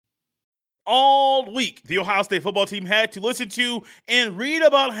All week, the Ohio State football team had to listen to and read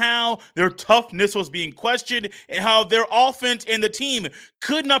about how their toughness was being questioned and how their offense and the team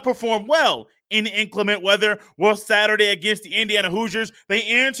could not perform well in inclement weather. Well, Saturday against the Indiana Hoosiers, they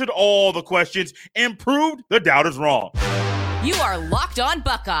answered all the questions and proved the doubters wrong. You are Locked On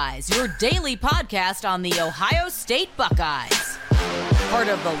Buckeyes, your daily podcast on the Ohio State Buckeyes. Part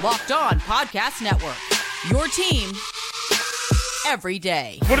of the Locked On Podcast Network, your team every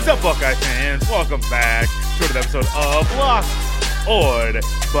day. What is up, Buckeye fans? Welcome back to another episode of Locked On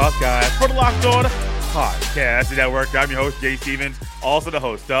Buckeyes for the Locked On Podcast Network. I'm your host, Jay Stevens, also the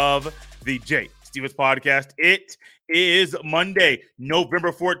host of the Jay Stevens Podcast. It is Monday,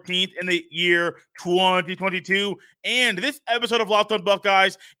 November 14th in the year 2022, and this episode of Locked On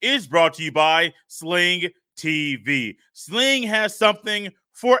Buckeyes is brought to you by Sling TV. Sling has something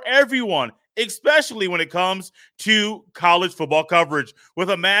for everyone, especially when it comes to college football coverage. With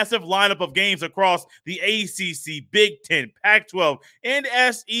a massive lineup of games across the ACC, Big Ten, Pac-12, and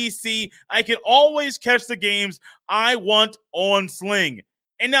SEC, I can always catch the games I want on Sling.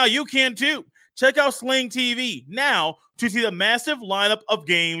 And now you can too. Check out Sling TV now to see the massive lineup of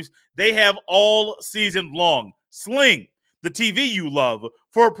games they have all season long. Sling, the TV you love,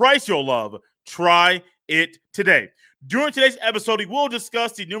 for a price you'll love. Try it today. During today's episode, we will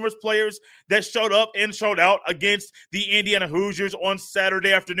discuss the numerous players that showed up and showed out against the Indiana Hoosiers on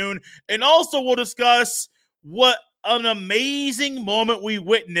Saturday afternoon. And also we'll discuss what an amazing moment we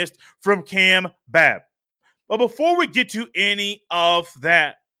witnessed from Cam Babb. But before we get to any of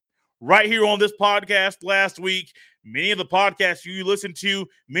that, right here on this podcast last week, many of the podcasts you listen to,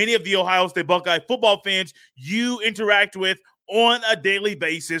 many of the Ohio State Buckeye football fans you interact with on a daily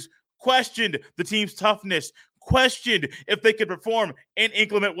basis questioned the team's toughness, questioned if they could perform in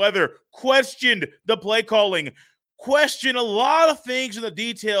inclement weather, questioned the play calling, questioned a lot of things in the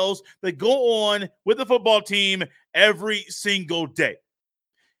details that go on with the football team every single day.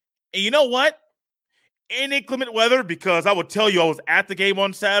 And you know what? In inclement weather, because I would tell you I was at the game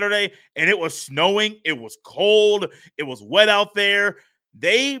on Saturday and it was snowing, it was cold, it was wet out there.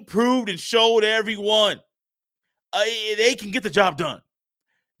 They proved and showed everyone they can get the job done.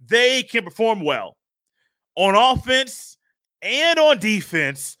 They can perform well. On offense and on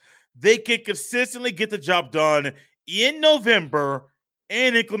defense, they can consistently get the job done in November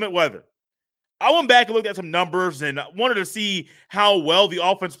in inclement weather. I went back and looked at some numbers and wanted to see how well the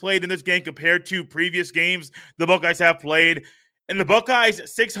offense played in this game compared to previous games the Buckeyes have played. And the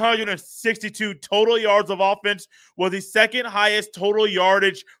Buckeyes' 662 total yards of offense was the second highest total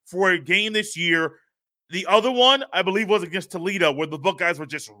yardage for a game this year. The other one, I believe, was against Toledo, where the Buckeyes were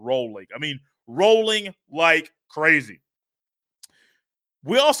just rolling. I mean, rolling like crazy.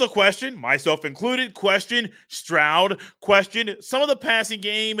 We also questioned, myself included, questioned Stroud, questioned some of the passing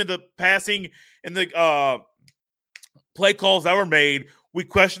game and the passing and the play calls that were made. We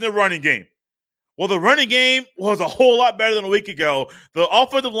questioned the running game. Well, the running game was a whole lot better than a week ago. The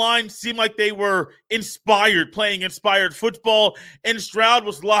offensive line seemed like they were inspired, playing inspired football, and Stroud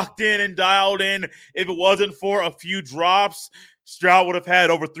was locked in and dialed in. If it wasn't for a few drops, Stroud would have had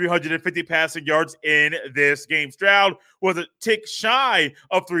over 350 passing yards in this game. Stroud was a tick shy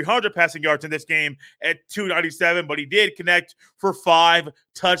of 300 passing yards in this game at 297, but he did connect for 5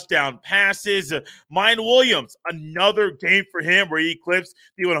 touchdown passes. Miyan Williams, another game for him where he eclipsed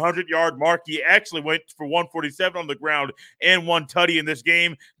the 100-yard mark. He actually went for 147 on the ground and 1 tutty in this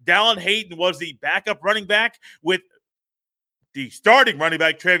game. Dallan Hayden was the backup running back with the starting running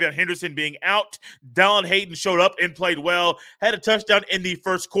back, TreVeyon Henderson, being out. Dallan Hayden showed up and played well. Had a touchdown in the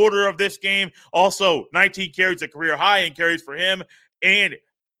first quarter of this game. Also, 19 carries, a career high in carries for him, and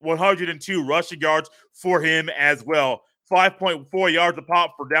 102 rushing yards for him as well. 5.4 yards a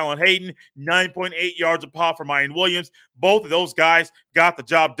pop for Dallan Hayden, 9.8 yards a pop for Miyan Williams. Both of those guys got the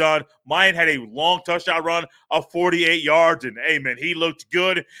job done. Miyan had a long touchdown run of 48 yards, and hey, man, he looked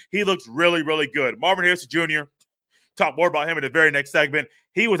good. He looked really, really good. Marvin Harrison Jr., talk more about him in the very next segment.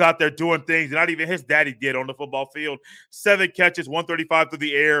 He was out there doing things that not even his daddy did on the football field. 7 catches, 135 through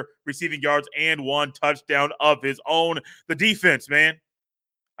the air, receiving yards, and 1 touchdown of his own. The defense, man.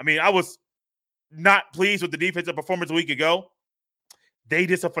 I mean, I was not pleased with the defensive performance a week ago. They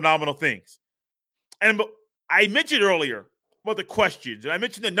did some phenomenal things. And I mentioned earlier about the questions, and I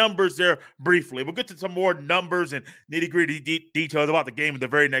mentioned the numbers there briefly. We'll get to some more numbers and nitty-gritty details about the game in the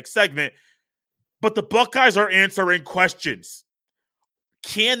very next segment. But the Buckeyes are answering questions.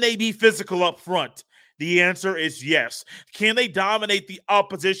 Can they be physical up front? The answer is yes. Can they dominate the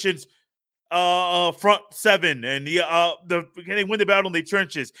opposition's front seven and can they win the battle in the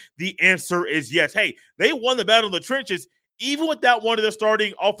trenches? The answer is yes. Hey, they won the battle in the trenches even without one of the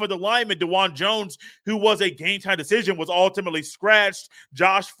starting offensive linemen, DeJuan Jones, who was a game-time decision, was ultimately scratched.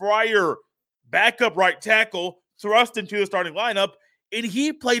 Josh Fryer, backup right tackle, thrust into the starting lineup, and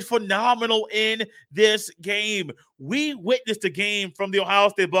he played phenomenal in this game. We witnessed a game from the Ohio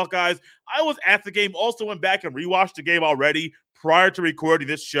State Buckeyes. I was at the game, also went back and rewatched the game already prior to recording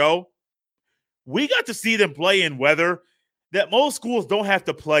this show. We got to see them play in weather that most schools don't have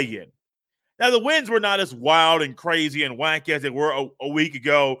to play in. Now, the winds were not as wild and crazy and wacky as they were a week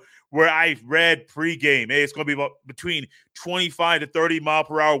ago, where I read pregame, hey, it's going to be about between 25 to 30 mile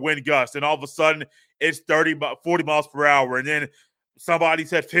per hour wind gusts, and all of a sudden it's 40 miles per hour, and then somebody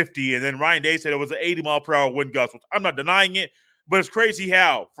said 50, and then Ryan Day said it was an 80 mile per hour wind gust. I'm not denying it, but it's crazy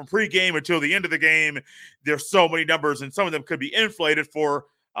how from pregame until the end of the game, there's so many numbers, and some of them could be inflated for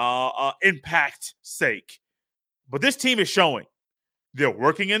impact sake. But this team is showing. They're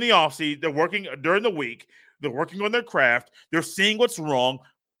working in the offseason. They're working during the week. They're working on their craft. They're seeing what's wrong,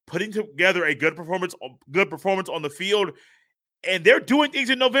 putting together a good performance on the field, and they're doing things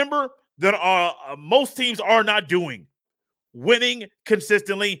in November that most teams are not doing. Winning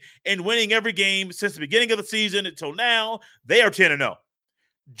consistently and winning every game since the beginning of the season until now. They are 10-0.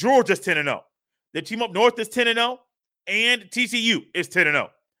 Georgia's 10-0. The team up north is 10-0, and TCU is 10-0.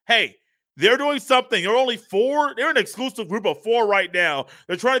 Hey, they're doing something. They're only 4. They're an exclusive group of 4 right now.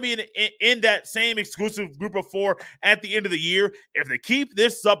 They're trying to be in that same exclusive group of 4 at the end of the year. If they keep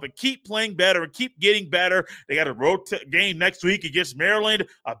this up and keep playing better and keep getting better, they got a road game next week against Maryland,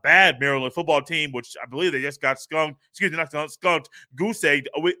 a bad Maryland football team, which I believe they just got goose-egged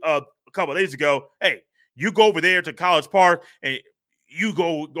a couple of days ago. Hey, you go over there to College Park and you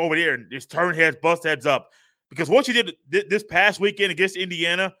go over there and just turn heads, bust heads up. Because what you did this past weekend against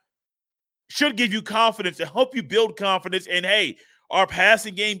Indiana should give you confidence and help you build confidence. And, hey, our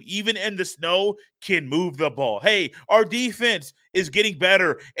passing game, even in the snow, can move the ball. Hey, our defense is getting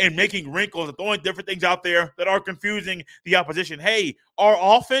better and making wrinkles and throwing different things out there that are confusing the opposition. Hey, our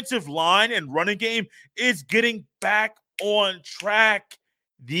offensive line and running game is getting back on track.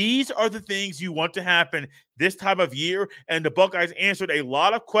 These are the things you want to happen this time of year. And the Buckeyes answered a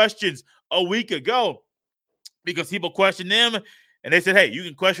lot of questions a week ago because people questioned them. And they said, hey, you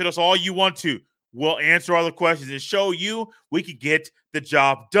can question us all you want to. We'll answer all the questions and show you we can get the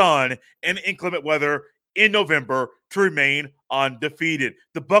job done in inclement weather in November to remain undefeated.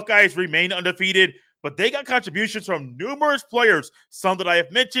 The Buckeyes remain undefeated, but they got contributions from numerous players, some that I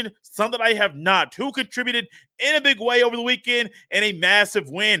have mentioned, some that I have not, who contributed in a big way over the weekend in a massive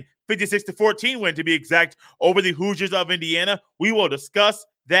win, 56-14 win to be exact, over the Hoosiers of Indiana. We will discuss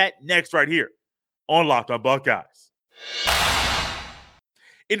that next right here on Locked On Buckeyes.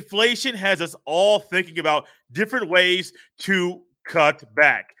 Inflation has us all thinking about different ways to cut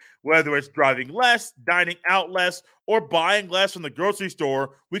back. Whether it's driving less, dining out less, or buying less from the grocery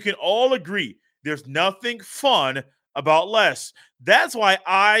store, we can all agree there's nothing fun about less. That's why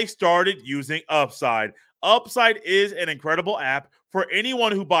I started using Upside. Upside is an incredible app for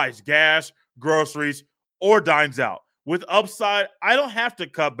anyone who buys gas, groceries, or dines out. With Upside, I don't have to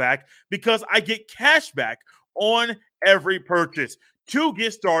cut back because I get cash back on every purchase. To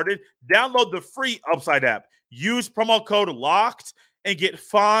get started, download the free Upside app. Use promo code LOCKED and get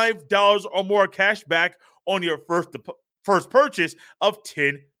 $5 or more cash back on your first purchase of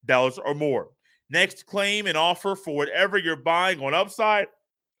 $10 or more. Next, claim an offer for whatever you're buying on Upside.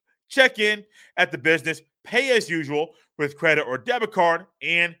 Check in at the business, pay as usual with credit or debit card,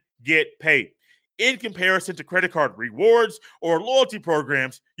 and get paid. In comparison to credit card rewards or loyalty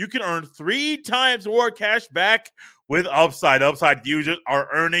programs, you can earn 3 times more cash back with Upside. Upside users are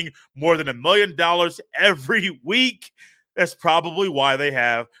earning more than $1 million every week. That's probably why they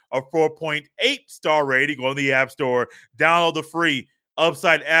have a 4.8 star rating on the App Store. Download the free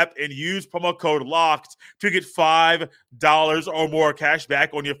Upside app and use promo code LOCKED to get $5 or more cash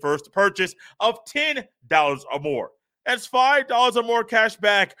back on your first purchase of $10 or more. That's $5 or more cash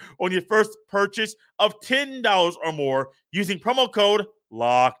back on your first purchase of $10 or more using promo code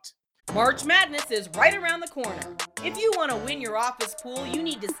LOCKED. March Madness is right around the corner. If you want to win your office pool, you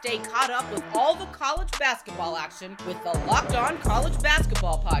need to stay caught up with all the college basketball action with the Locked On College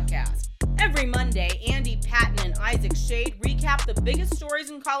Basketball Podcast. Every Monday, Andy Patton and Isaac Shade recap the biggest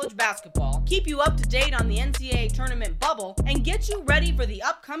stories in college basketball, keep you up to date on the NCAA tournament bubble, and get you ready for the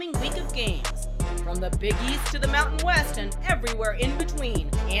upcoming week of games. From the Big East to the Mountain West and everywhere in between,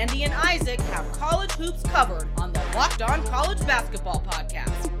 Andy and Isaac have college hoops covered on the Locked On College Basketball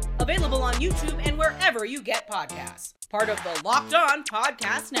Podcast. Available on YouTube and wherever you get podcasts. Part of the Locked On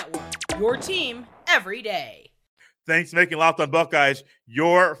Podcast Network. Your team every day. Thanks for making Locked On Buckeyes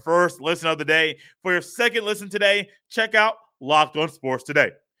your first listen of the day. For your second listen today, check out Locked On Sports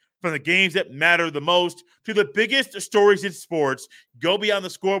Today. From the games that matter the most to the biggest stories in sports, go beyond the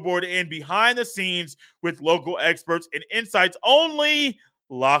scoreboard and behind the scenes with local experts and insights only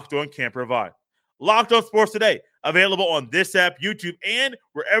Locked On can provide. Locked On Sports Today, available on this app, YouTube, and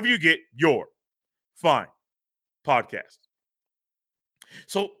wherever you get your fine podcast.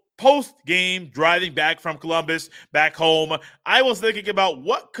 So, post-game, driving back from Columbus, back home, I was thinking about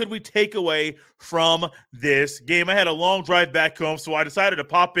what could we take away from this game. I had a long drive back home, so I decided to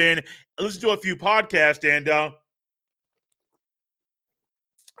pop in and listen to a few podcasts, and a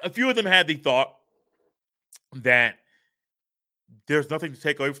few of them had the thought that there's nothing to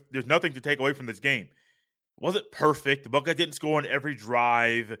take away from this game. It wasn't perfect. The Buckeyes didn't score on every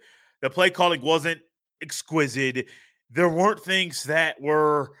drive. The play calling wasn't exquisite. There weren't things that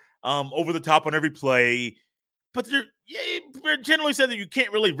were over the top on every play, but they're generally said that you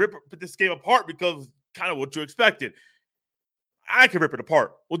can't really rip this game apart because kind of what you expected. I can rip it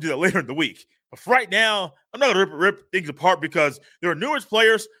apart. We'll do that later in the week. But for right now, I'm not going to rip things apart because there are numerous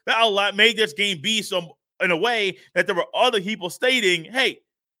players that made this game be some in a way that there were other people stating, hey,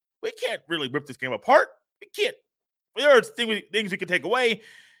 we can't really rip this game apart. We can't. There are things we can take away.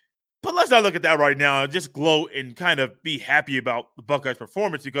 But let's not look at that right now. Just gloat and kind of be happy about the Buckeyes'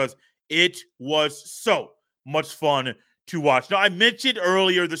 performance because it was so much fun to watch. Now, I mentioned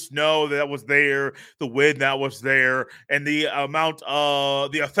earlier the snow that was there, the wind that was there, and the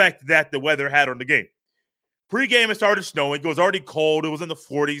effect that the weather had on the game. Pre-game, it started snowing. It was already cold. It was in the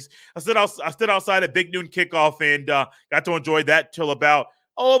 40s. I stood outside at Big Noon kickoff and got to enjoy that till about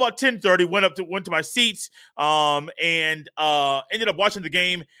 10:30. Went to my seats and ended up watching the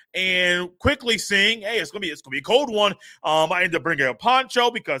game and quickly seeing, hey, it's gonna be a cold one. I ended up bringing a poncho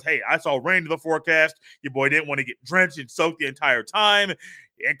because, hey, I saw rain in the forecast. Your boy didn't want to get drenched and soaked the entire time.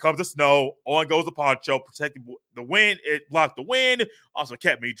 In comes the snow. On goes the poncho, protected the wind. It blocked the wind. Also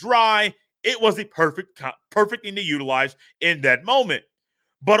kept me dry. It was the perfect thing to utilize in that moment.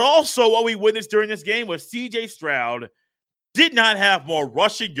 But also what we witnessed during this game was C.J. Stroud did not have more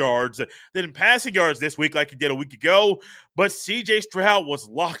rushing yards than passing yards this week like he did a week ago. But C.J. Stroud was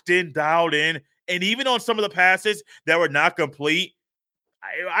locked in, dialed in, and even on some of the passes that were not complete,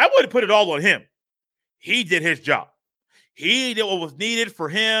 I wouldn't put it all on him. He did his job. He did what was needed for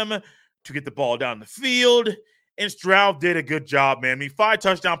him to get the ball down the field. And Stroud did a good job, man. I mean, 5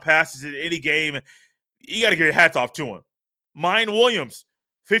 touchdown passes in any game. You got to get your hats off to him. Mine Williams,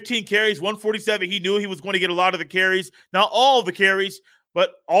 15 carries, 147. He knew he was going to get a lot of the carries. Not all of the carries,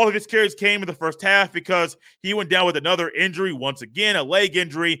 but all of his carries came in the first half because he went down with another injury once again, a leg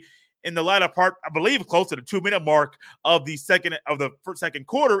injury in the latter part, I believe close to the 2-minute mark of the second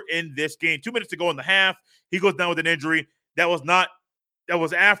quarter in this game. 2 minutes to go in the half. He goes down with an injury. That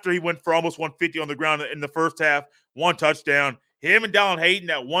was after he went for almost 150 on the ground in the first half, 1 touchdown. Him and Dallan Hayden,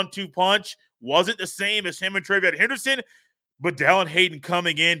 that 1-2 punch wasn't the same as him and TreVeyon Henderson, but Dallan Hayden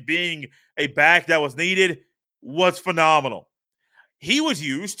coming in, being a back that was needed, was phenomenal. He was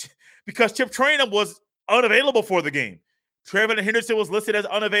used because Chip Trayanum was unavailable for the game. TreVeyon Henderson was listed as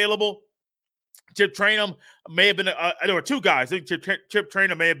unavailable. Chip Trayanum may have been there were 2 guys. I think Chip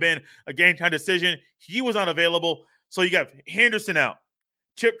Trayanum may have been a game-time decision. He was unavailable. So you got Henderson out.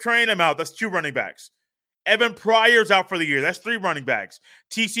 Chip Trayanum out. That's 2 running backs. Evan Pryor's out for the year. That's 3 running backs.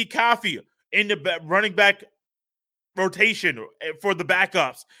 TC Coffey in the running back rotation for the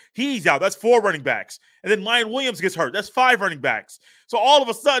backups. He's out. That's 4 running backs. And then Mine Williams gets hurt. That's 5 running backs. So all of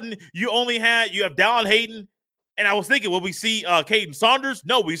a sudden, you have Dallan Hayden. And I was thinking, will we see Caden Saunders?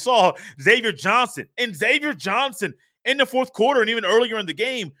 No, we saw Xavier Johnson. And Xavier Johnson in the fourth quarter and even earlier in the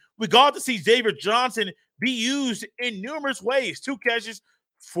game, we got to see Xavier Johnson be used in numerous ways. 2 catches,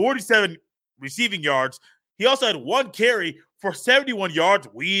 47 receiving yards. He also had 1 carry for 71 yards,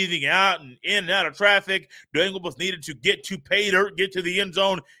 weaving out and in and out of traffic, doing what was needed to get to pay dirt, get to the end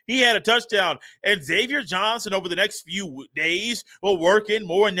zone. He had a touchdown. And Xavier Johnson, over the next few days, will work in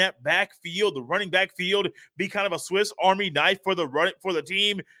more in that backfield, the running backfield, be kind of a Swiss Army knife for the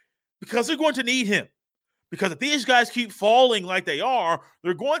team, because they're going to need him. Because if these guys keep falling like they are,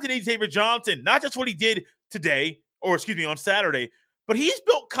 they're going to need Xavier Johnson, not just what he did on Saturday, but he's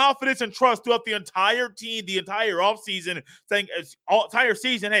built confidence and trust throughout the entire team, the entire offseason, saying entire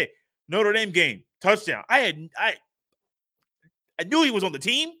season, hey, Notre Dame game, touchdown. I knew he was on the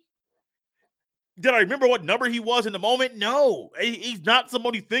team. Did I remember what number he was in the moment? No. He's not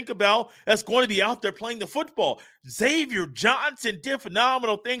somebody you think about that's going to be out there playing the football. Xavier Johnson did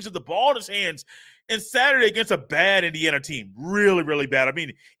phenomenal things with the ball in his hands. And Saturday against a bad Indiana team. Really, really bad. I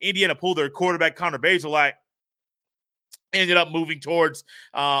mean, Indiana pulled their quarterback, Connor Bazelak, ended up moving towards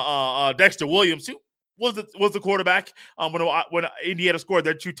Dexter Williams, who was the quarterback when Indiana scored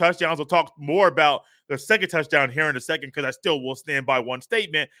their 2 touchdowns. We'll talk more about the second touchdown here in a second, because I still will stand by one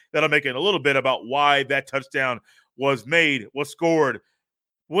statement that I'll make in a little bit about why that touchdown was scored.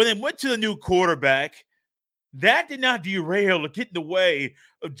 When they went to the new quarterback, that did not derail or get in the way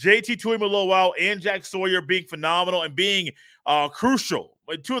of JT Tuimoloau and Jack Sawyer being phenomenal and being crucial.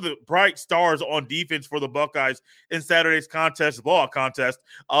 2 of the bright stars on defense for the Buckeyes in Saturday's ball contest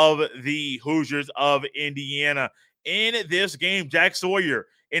of the Hoosiers of Indiana. In this game, Jack Sawyer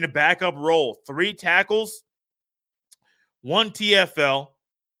in a backup role, 3 tackles, 1 TFL,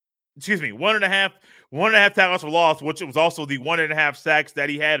 1.5 tackles for loss, which was also the 1.5 sacks that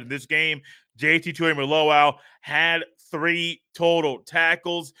he had in this game. JT Tuimoloau had 3 total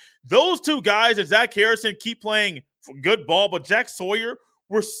tackles. Those 2 guys and Zach Harrison keep playing good ball, but Jack Sawyer,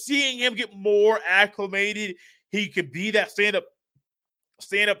 we're seeing him get more acclimated. He could be that stand-up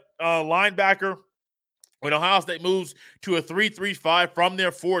linebacker. When Ohio State moves to a 3-3-5 from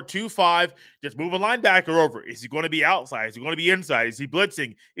their 4-2-5, just move a linebacker over. Is he going to be outside? Is he going to be inside? Is he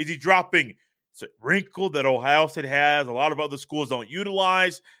blitzing? Is he dropping? It's a wrinkle that Ohio State has. A lot of other schools don't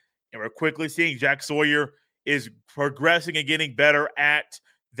utilize. And we're quickly seeing Jack Sawyer is progressing and getting better at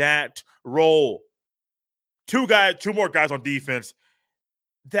that role. 2 more guys on defense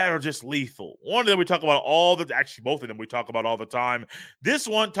that are just lethal. One of them we talk about both of them we talk about all the time. This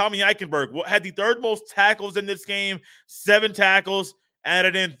one, Tommy Eichenberg, had the 3rd most tackles in this game, 7 tackles,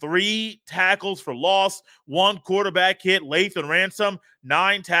 added in 3 tackles for loss, 1 quarterback hit. Lathan Ransom,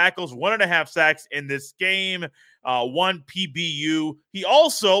 9 tackles, 1.5 sacks in this game, 1 PBU. He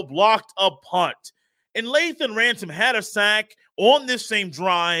also blocked a punt. And Lathan Ransom had a sack on this same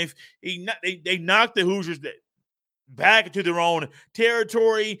drive. They knocked the Hoosiers back into their own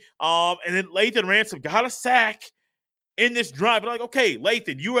territory. And then Lathan Ransom got a sack in this drive. Like, okay,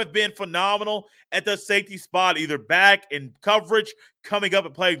 Lathan, you have been phenomenal at the safety spot, either back in coverage, coming up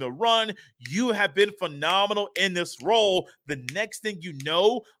and playing the run. You have been phenomenal in this role. The next thing you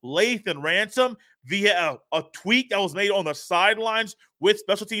know, Lathan Ransom, via a tweak that was made on the sidelines with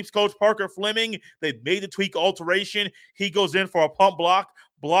special teams coach Parker Fleming, they made the tweak alteration. He goes in for a punt block,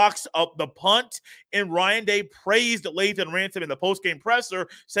 blocks up the punt, and Ryan Day praised Lathan Ransom in the postgame presser,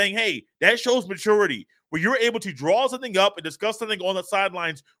 saying, hey, that shows maturity, where you're able to draw something up and discuss something on the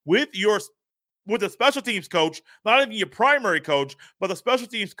sidelines with the special teams coach, not even your primary coach, but the special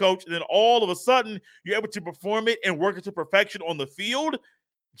teams coach, and then all of a sudden, you're able to perform it and work it to perfection on the field.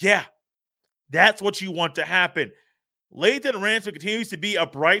 Yeah, that's what you want to happen. Lathan Ransom continues to be a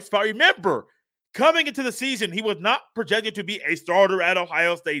bright spot. Remember, coming into the season, he was not projected to be a starter at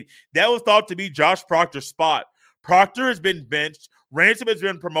Ohio State. That was thought to be Josh Proctor's spot. Proctor has been benched. Ransom has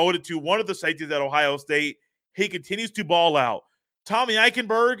been promoted to one of the safeties at Ohio State. He continues to ball out. Tommy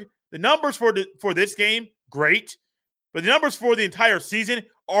Eichenberg, the numbers for this game, great. But the numbers for the entire season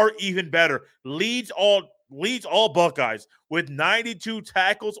are even better. Leads all Buckeyes with 92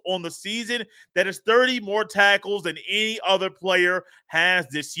 tackles on the season. That is 30 more tackles than any other player has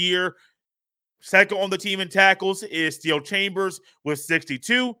this year. Second on the team in tackles is Steele Chambers with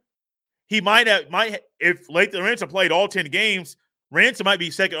 62. He might if Lathan Ransom played all 10 games, Ransom might be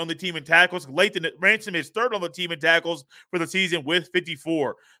second on the team in tackles. Ransom is third on the team in tackles for the season with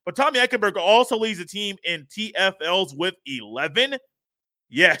 54. But Tommy Eichenberg also leads the team in TFLs with 11.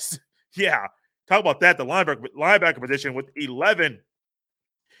 Yes, yeah. Talk about that, the linebacker position with 11.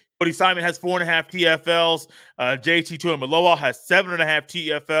 Cody Simon has 4.5 TFLs. JT Tuimoloau has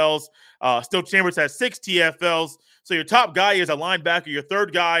 7.5 TFLs. Steele Chambers has 6 TFLs. So your top guy is a linebacker. Your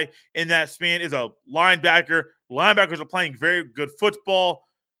third guy in that span is a linebacker. Linebackers are playing very good football.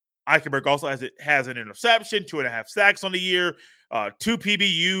 Eichenberg also has an interception, 2.5 sacks on the year, 2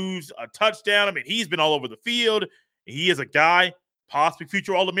 PBUs, a touchdown. I mean, he's been all over the field. He is a guy, possibly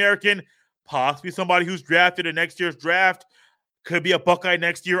future All-American, possibly somebody who's drafted in next year's draft. Could be a Buckeye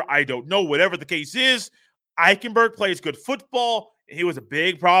next year. I don't know. Whatever the case is, Eichenberg plays good football, and he was a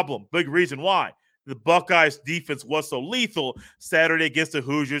big problem. Big reason why the Buckeyes defense was so lethal Saturday against the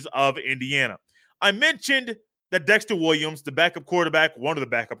Hoosiers of Indiana. I mentioned that Dexter Williams, the backup quarterback, one of the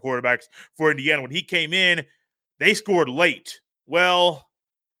backup quarterbacks for Indiana, when he came in, they scored late. Well,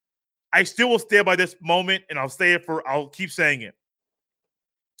 I still will stand by this moment, and I'll keep saying it.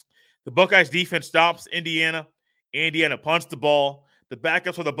 The Buckeyes defense stops Indiana. Indiana punts the ball. The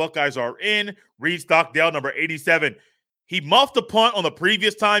backups for the Buckeyes are in. Reed Stockdale, number 87. He muffed the punt on the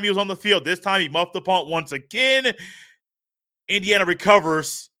previous time he was on the field. This time he muffed the punt once again. Indiana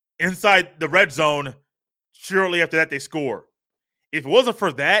recovers inside the red zone. Shortly after that, they score. If it wasn't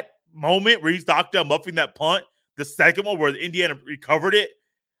for that moment, Reed Stockdale muffing that punt, the second one where Indiana recovered it,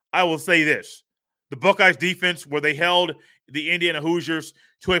 I will say this. The Buckeyes defense, where they held the Indiana Hoosiers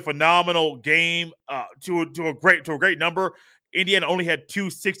to a phenomenal game, to a great number. Indiana only had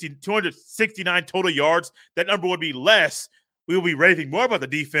 269 total yards. That number would be less. We will be raving more about the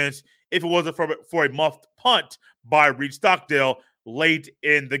defense if it wasn't for a muffed punt by Reed Stockdale late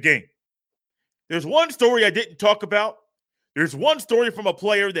in the game. There's one story I didn't talk about. There's one story from a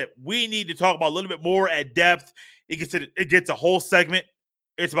player that we need to talk about a little bit more at depth. It gets a whole segment.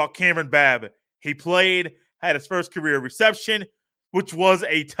 It's about Cameron Babb. He played, had his first career reception, which was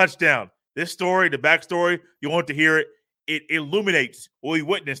a touchdown. This story, the backstory, you want to hear it. It illuminates what we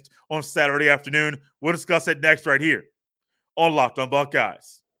witnessed on Saturday afternoon. We'll discuss it next right here on Locked on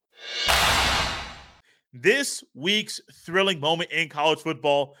Buckeyes. This week's thrilling moment in college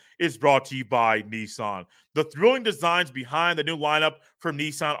football is brought to you by Nissan. The thrilling designs behind the new lineup from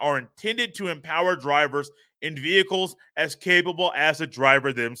Nissan are intended to empower drivers in vehicles as capable as the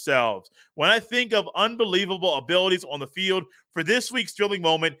driver themselves. When I think of unbelievable abilities on the field for this week's thrilling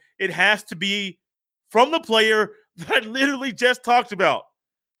moment, it has to be from the player that I literally just talked about,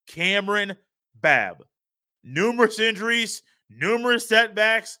 Cameron Babb. Numerous injuries, numerous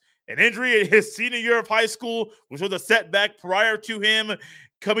setbacks, an injury in his senior year of high school, which was a setback prior to him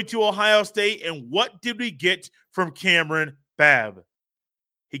coming to Ohio State. And what did we get from Cameron Babb?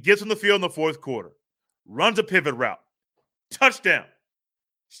 He gets on the field in the fourth quarter, runs a pivot route, touchdown.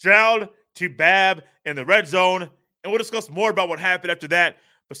 Stroud to Babb in the red zone. And we'll discuss more about what happened after that.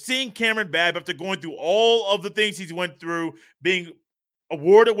 But seeing Cameron Babb, after going through all of the things he's went through, being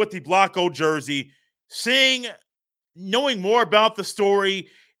awarded with the Block O jersey, knowing more about the story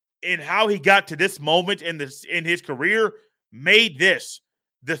and how he got to this moment in his career, made this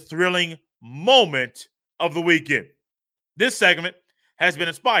the thrilling moment of the weekend. This segment has been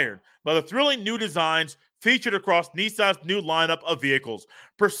inspired by the thrilling new designs featured across Nissan's new lineup of vehicles.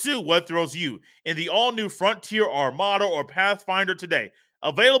 Pursue what thrills you in the all-new Frontier, Armada, or Pathfinder today.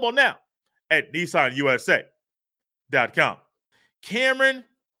 Available now at NissanUSA.com. Cameron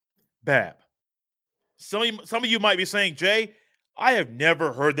Babb. Some of you might be saying, Jay, I have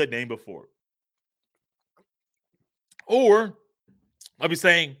never heard that name before. Or I'll be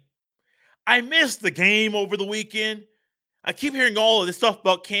saying, I missed the game over the weekend. I keep hearing all of this stuff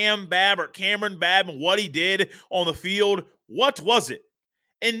about Cam Babb or Cameron Babb and what he did on the field. What was it?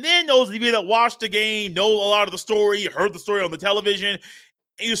 And then those of you that watched the game know a lot of the story, heard the story on the television,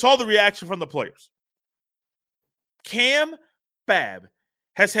 and you saw the reaction from the players. Cam Babb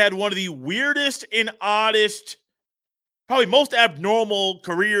has had one of the weirdest and oddest, probably most abnormal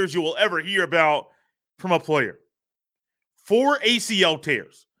careers you will ever hear about from a player. 4 ACL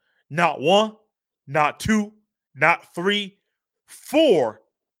tears. Not 1, not 2, not 3, 4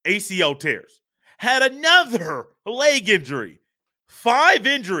 ACL tears. Had another leg injury. 5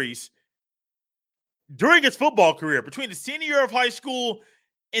 injuries during his football career, between the senior year of high school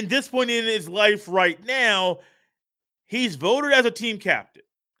and this point in his life right now. He's voted as a team captain.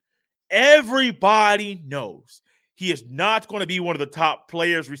 Everybody knows he is not going to be one of the top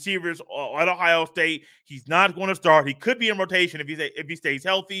players, receivers at Ohio State. He's not going to start. He could be in rotation if he stays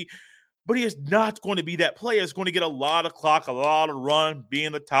healthy, but he is not going to be that player. He's going to get a lot of clock, a lot of run,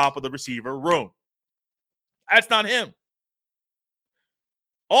 being the top of the receiver room. That's not him.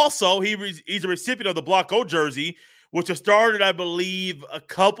 Also, he's a recipient of the Block O jersey, which was started, I believe, a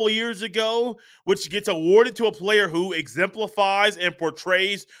couple years ago, which gets awarded to a player who exemplifies and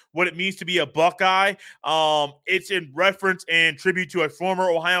portrays what it means to be a Buckeye. It's in reference and tribute to a former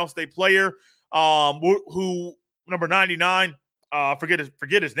Ohio State player who number 99,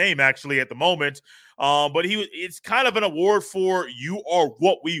 forget his name actually at the moment, but it's kind of an award for you are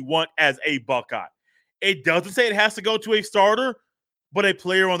what we want as a Buckeye. It doesn't say it has to go to a starter, but a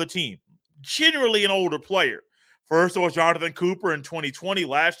player on the team, generally an older player. First, it was Jonathan Cooper in 2020.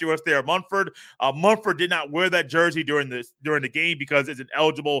 Last year was Thayer Munford. Munford did not wear that jersey during the game because it's an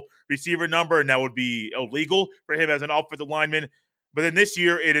eligible receiver number, and that would be illegal for him as an offensive lineman. But then this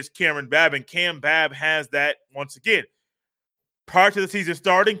year, it is Cameron Babb, and Cam Babb has that once again. Prior to the season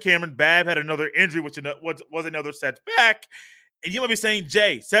starting, Cameron Babb had another injury, which was another setback. And you might be saying,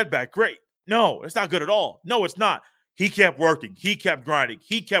 Jay, setback, great. No, it's not good at all. No, it's not. He kept working. He kept grinding.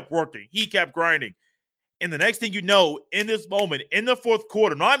 He kept working. He kept grinding. And the next thing you know, in this moment, in the fourth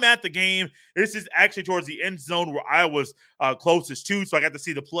quarter, now I'm at the game. This is actually towards the end zone where I was closest to, so I got to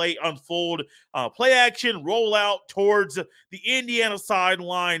see the play unfold. Play action, roll out towards the Indiana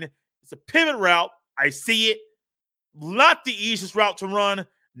sideline. It's a pivot route. I see it. Not the easiest route to run,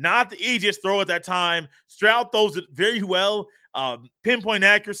 not the easiest throw at that time. Stroud throws it very well. Pinpoint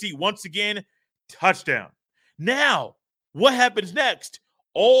accuracy, once again, touchdown. Now, what happens next?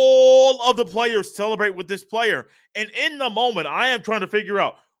 All of the players celebrate with this player. And in the moment, I am trying to figure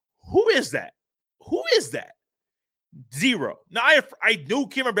out, who is that? Who is that? Zero. Now, I knew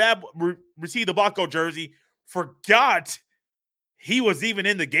Cameron Babb received the Bucko jersey, forgot he was even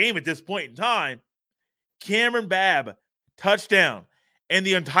in the game at this point in time. Cameron Babb, touchdown, and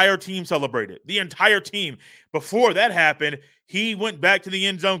the entire team celebrated. The entire team. Before that happened, he went back to the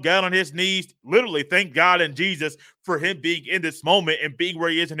end zone, got on his knees, literally thank God and Jesus for him being in this moment and being where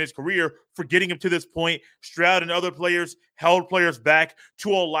he is in his career, for getting him to this point. Stroud and other players held players back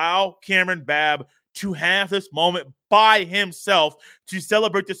to allow Cameron Babb to have this moment by himself to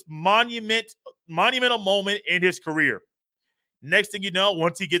celebrate this monumental moment in his career. Next thing you know,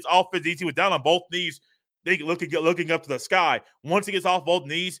 once he gets off his knees, he was down on both knees, they looking up to the sky. Once he gets off both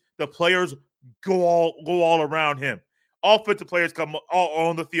knees, the players go all around him. Offensive players come all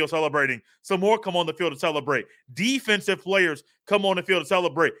on the field celebrating. Some more come on the field to celebrate. Defensive players come on the field to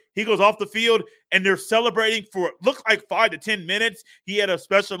celebrate. He goes off the field, and they're celebrating for, looks like 5 to 10 minutes. He had a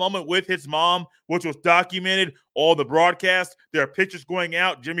special moment with his mom, which was documented on the broadcast. There are pictures going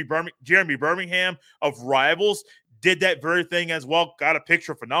out. Jeremy Birmingham of Rivals did that very thing as well. Got a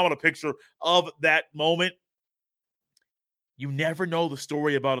phenomenal picture of that moment. You never know the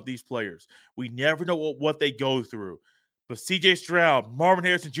story about these players. We never know what they go through. But C.J. Stroud, Marvin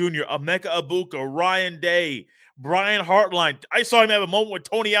Harrison Jr., Emeka Egbuka, Ryan Day, Brian Hartline. I saw him have a moment with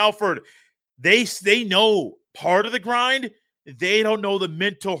Tony Alford. They know part of the grind. They don't know the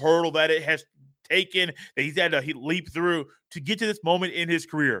mental hurdle that it has taken, that he's had to leap through to get to this moment in his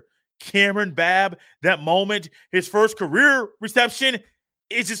career. Cameron Babb, that moment, his first career reception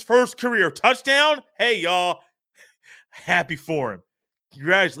is his first career touchdown. Hey, y'all, happy for him.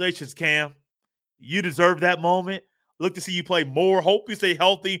 Congratulations, Cam. You deserve that moment. Look to see you play more. Hope you stay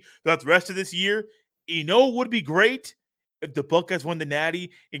healthy throughout the rest of this year. You know what would be great? If the Buckeyes won the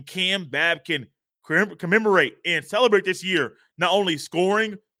Natty and Cam Babb can commemorate and celebrate this year, not only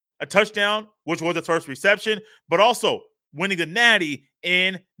scoring a touchdown, which was his first reception, but also winning the Natty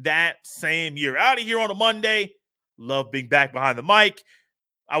in that same year. Out of here on a Monday. Love being back behind the mic.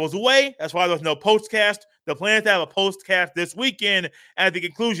 I was away. That's why there was no postcast. The plan is to have a postcast this weekend at the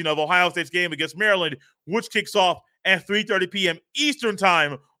conclusion of Ohio State's game against Maryland, which kicks off at 3:30 p.m. Eastern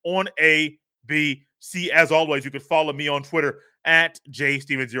time on ABC. As always, you can follow me on Twitter at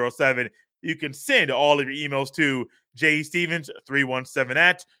jstevens07. You can send all of your emails to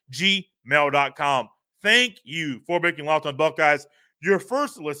jstevens317@gmail.com. Thank you for making Locked On Buckeyes your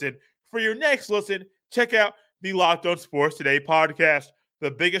first listen. For your next listen, check out the Locked On Sports Today podcast,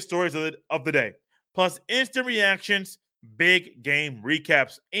 the biggest stories of the day, plus instant reactions, big game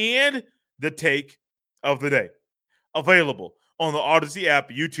recaps, and the take of the day. Available on the Odyssey app,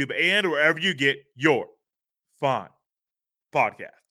 YouTube, and wherever you get your fine podcast.